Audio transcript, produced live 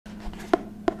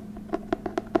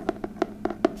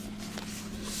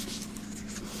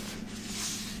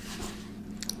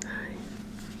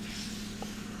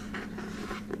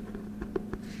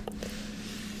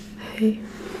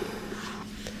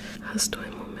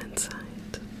Moment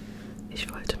Zeit.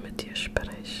 Ich wollte mit dir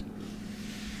sprechen.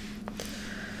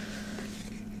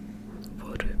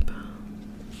 Worüber?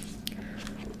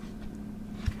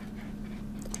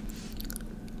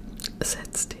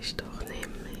 Setz dich doch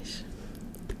neben mich.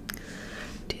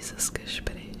 Dieses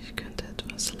Gespräch könnte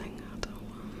etwas länger dauern.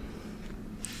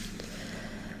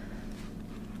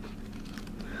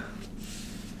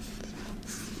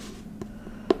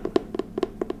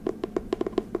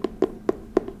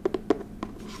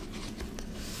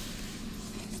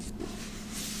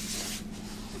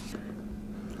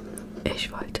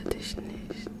 Ich wollte dich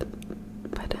nicht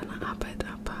bei deiner Arbeit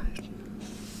abhalten.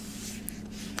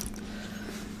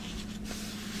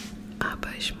 Aber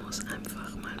ich muss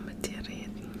einfach mal mit dir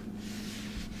reden.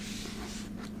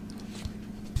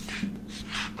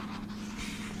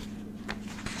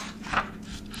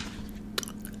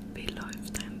 Wie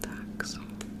läuft dein Tag so?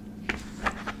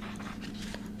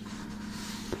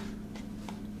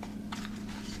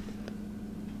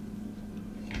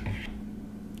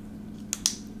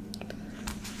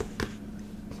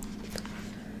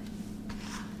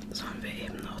 Sollen wir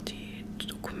eben noch die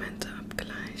Dokumente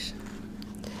abgleichen?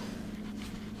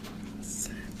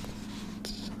 Sehr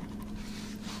gut.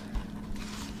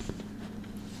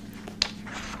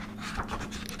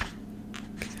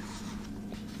 Okay.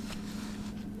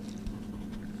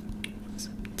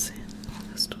 17.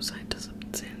 Hast du Seite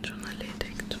 17 schon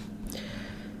erledigt?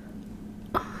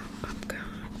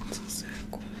 Abgehakt. Sehr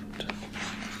gut.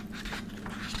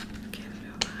 Gehen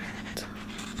wir weiter.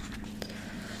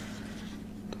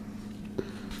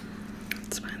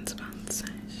 22.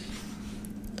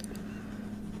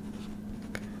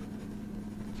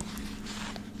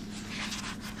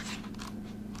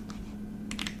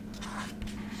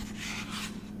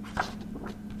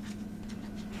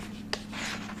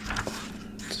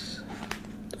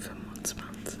 Und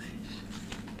 25.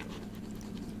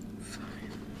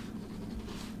 Fein.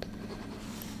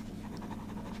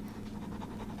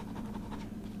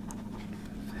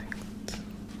 Perfekt.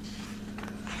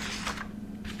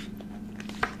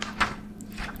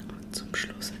 Und zum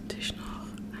Schluss hätte ich noch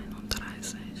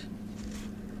 31.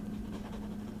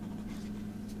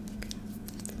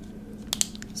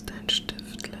 Ist dein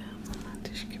Stift leer? Moment,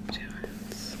 ich gebe dir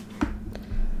eins.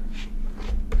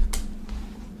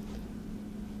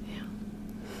 Ja.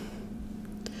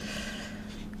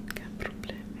 Kein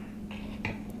Problem.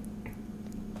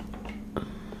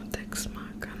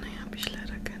 Textmarker, ne, habe ich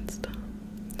leider keins da.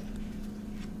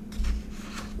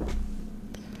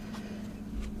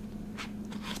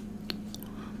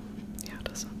 Ja,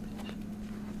 das habe ich.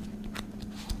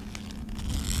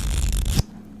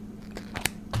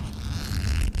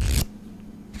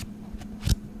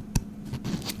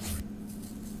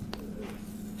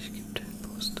 Ich gebe dir ein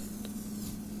Post-it.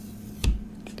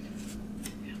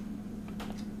 Ja.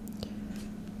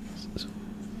 So.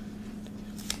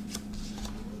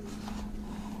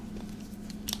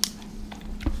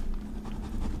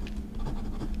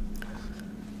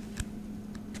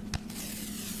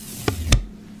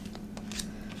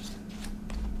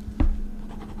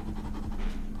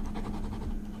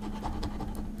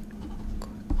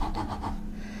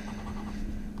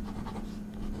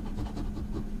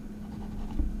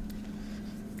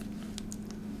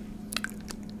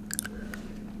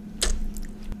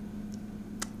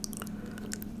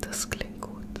 Das klingt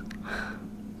gut.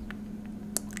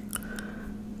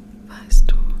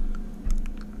 Weißt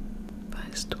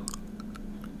du,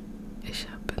 ich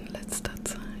habe in letzter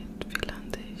Zeit viel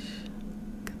an dich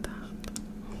gedacht.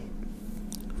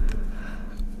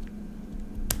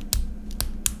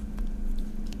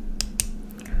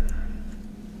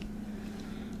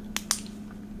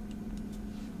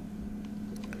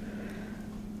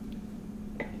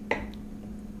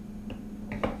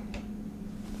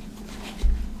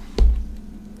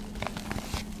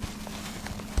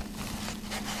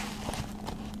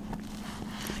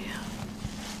 Ja.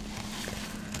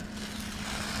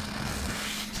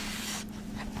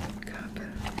 Kabel.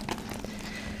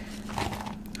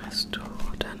 Hast du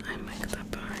dein iMac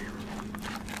dabei?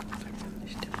 Da kann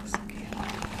ich dir was geben.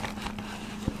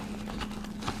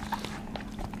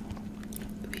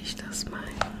 Wie ich das meine,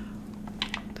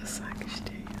 das sage ich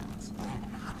dir jetzt.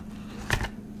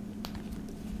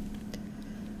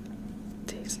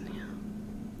 Diesen hier.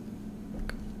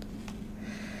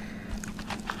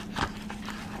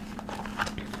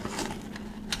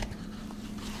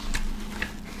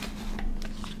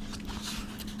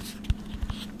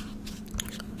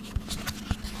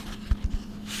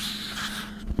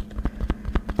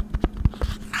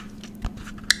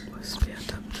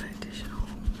 USB-Adapter hätte ich auch.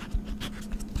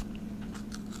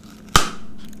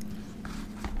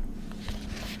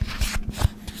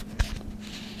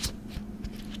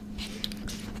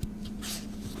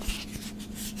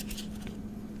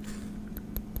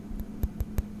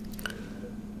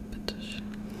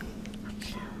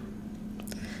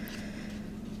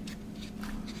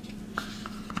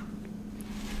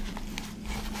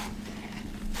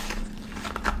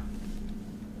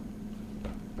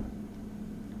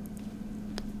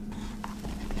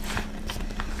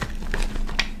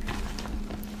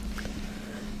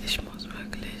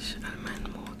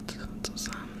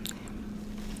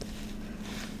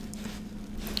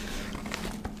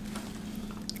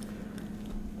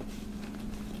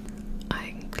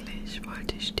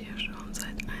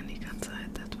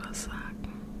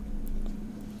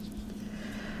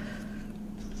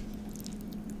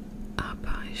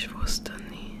 Ich wusste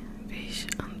nie, wie ich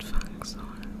anfangen soll.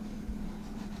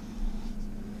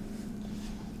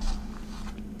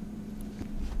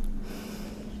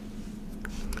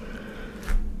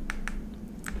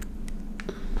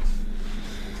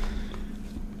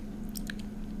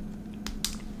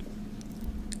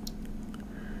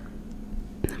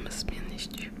 Nimm es mir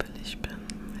nicht übel, ich bin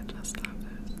etwas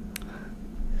nervös.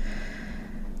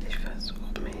 Ich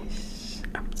versuche mich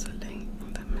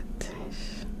abzulenken, damit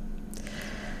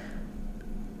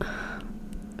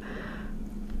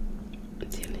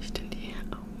ich dir nicht in die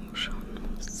Augen schauen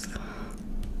muss.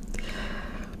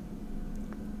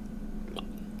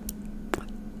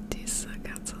 Diese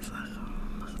ganze Sache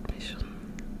macht mich schon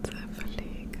sehr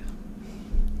verlegen.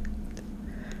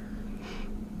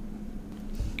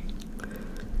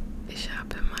 Ich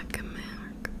habe immer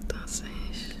gemerkt, dass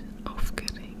ich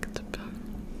aufgeregt bin,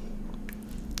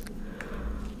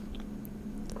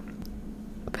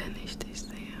 wenn ich dich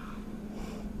sehe.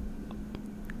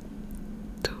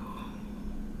 Du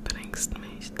bringst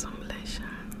mich zum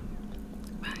Lächeln,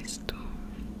 weißt du.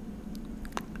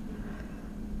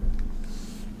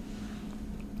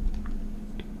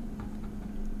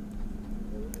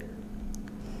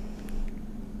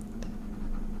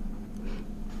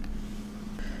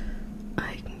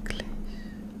 Eigentlich,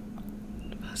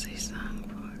 was ich sagen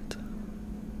wollte,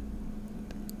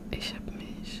 ich habe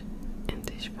mich in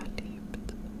dich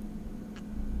verliebt.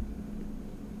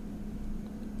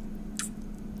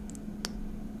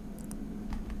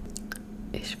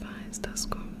 Ich weiß, das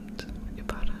kommt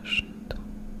überraschend,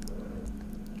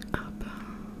 aber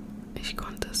ich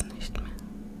konnte es nicht mehr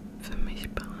für mich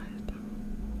behalten.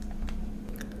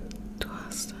 Du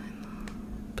hast eine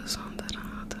besondere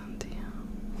Art an dir.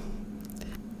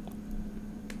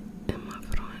 Immer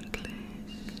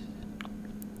freundlich,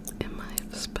 immer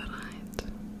hilfsbereit.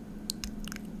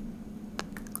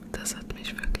 Das hat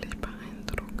mich wirklich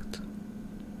beeindruckt.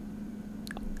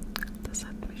 Das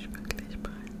hat mich wirklich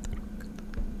beeindruckt.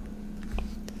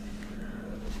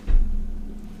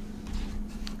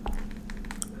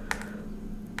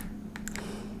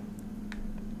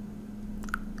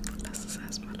 Lass es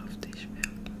erstmal auf dich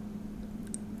wirken.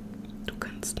 Du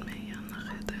kannst mir ja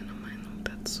nachher deine Meinung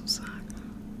dazu sagen.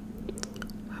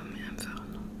 Hör mir einfach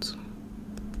nur zu.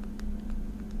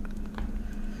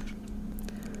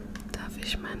 Darf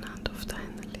ich meine Hand auf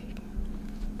deine legen?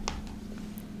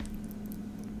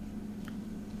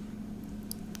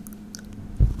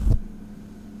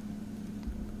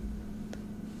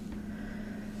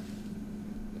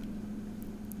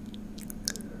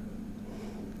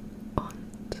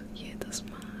 Und jedes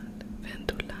Mal, wenn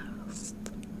du lachst,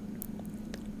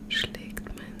 schlägt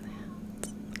mein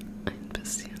Herz ein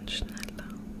bisschen schneller.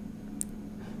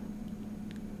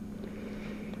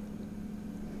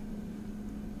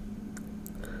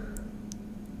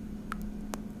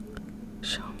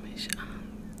 Schau mich an.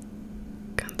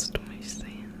 Kannst du mich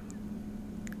sehen?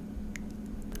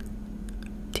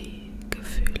 Die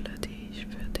Gefühle, die ich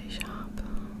für dich habe.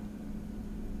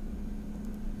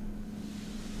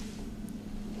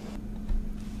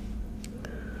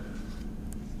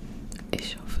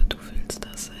 Ich hoffe, du fühlst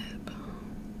dasselbe.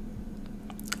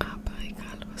 Aber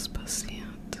egal was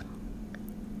passiert,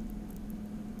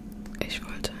 ich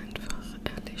wollte